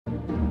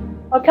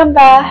Welcome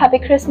back. Happy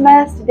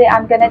Christmas. Today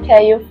I'm gonna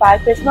tell you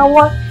 5 Christmas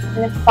words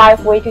and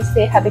 5 ways to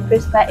say Happy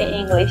Christmas in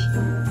English.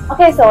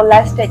 Okay, so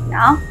let's start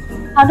now.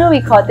 How do we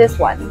call this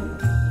one?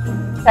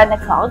 Santa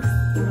Claus.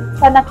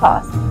 Santa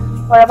Claus.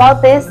 What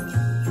about this?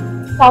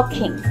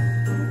 Talking.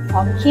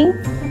 Talking.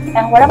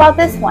 And what about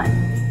this one?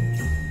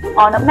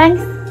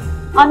 Ornaments.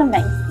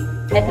 Ornaments.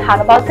 And how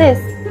about this?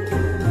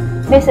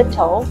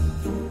 Mistletoe.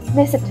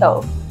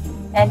 Mistletoe.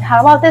 And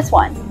how about this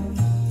one?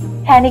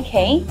 Candy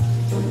cane.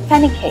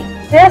 Candy cane.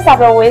 There are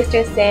several ways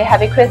to say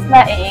Happy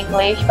Christmas in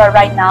English, but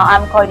right now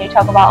I'm going to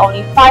talk about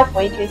only 5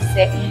 ways to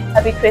say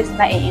Happy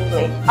Christmas in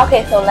English.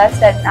 Okay, so let's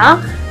start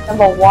now.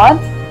 Number 1,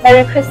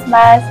 Merry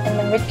Christmas, and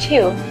number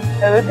 2,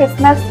 Merry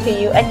Christmas to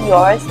you and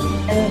yours,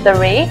 and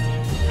 3,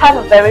 have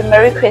a very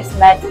Merry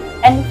Christmas,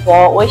 and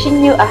 4,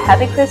 wishing you a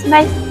Happy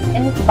Christmas,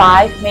 and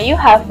 5, may you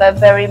have a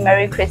very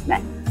Merry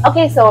Christmas.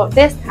 Okay, so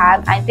this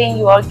time I think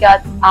you all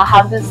got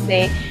how to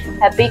say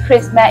Happy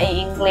Christmas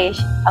in English.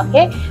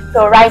 Okay,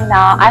 so right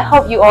now I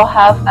hope you all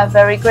have a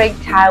very great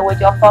time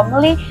with your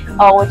family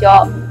or with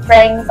your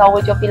friends or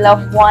with your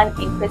beloved one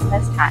in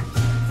Christmas time.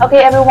 Okay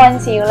everyone,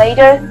 see you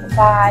later.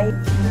 Bye.